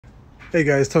Hey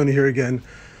guys, Tony here again.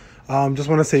 Just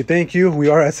want to say thank you. We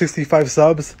are at 65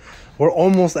 subs. We're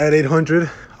almost at 800.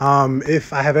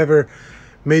 If I have ever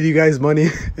made you guys money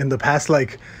in the past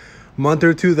like month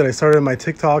or two that I started my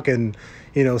TikTok and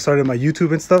started my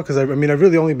YouTube and stuff, because I mean I've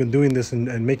really only been doing this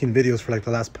and making videos for like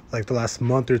the last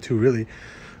month or two really.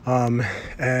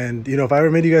 And if I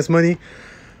ever made you guys money,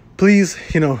 please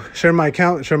share my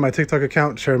account, share my TikTok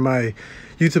account, share my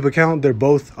YouTube account. They're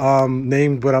both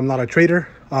named But I'm Not a Trader.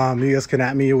 You guys can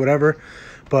at me or whatever,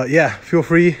 but yeah, feel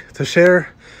free to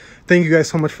share. Thank you guys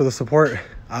so much for the support.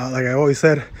 Like I always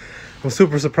said, I'm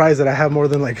super surprised that I have more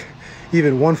than like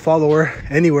even one follower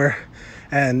anywhere,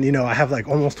 and I have like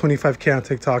almost 25k on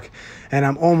TikTok, and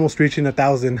I'm almost reaching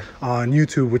 1,000 on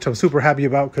YouTube, which I'm super happy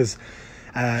about, because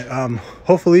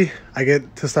hopefully I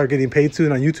get to start getting paid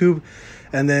soon on YouTube,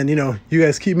 and then you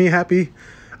guys keep me happy,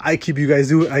 I keep you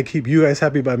guys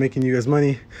happy by making you guys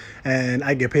money, and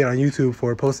I get paid on YouTube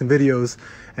for posting videos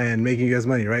and making you guys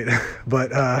money, right?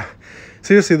 But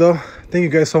seriously though, thank you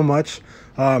guys so much.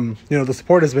 The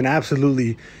support has been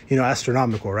absolutely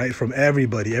astronomical, right? From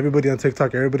everybody on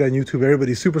TikTok, everybody on YouTube,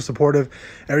 everybody's super supportive.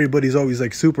 Everybody's always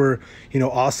like super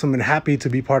awesome and happy to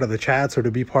be part of the chats, or to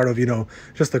be part of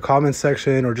just the comment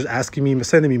section, or just asking me,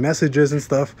 sending me messages and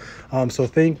stuff. So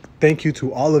thank you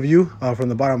to all of you from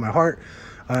the bottom of my heart.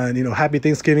 And happy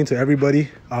Thanksgiving to everybody.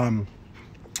 I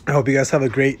hope you guys have a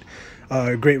great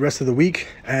rest of the week.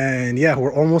 And yeah,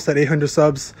 we're almost at 800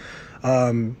 subs.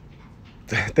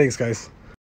 Thanks guys.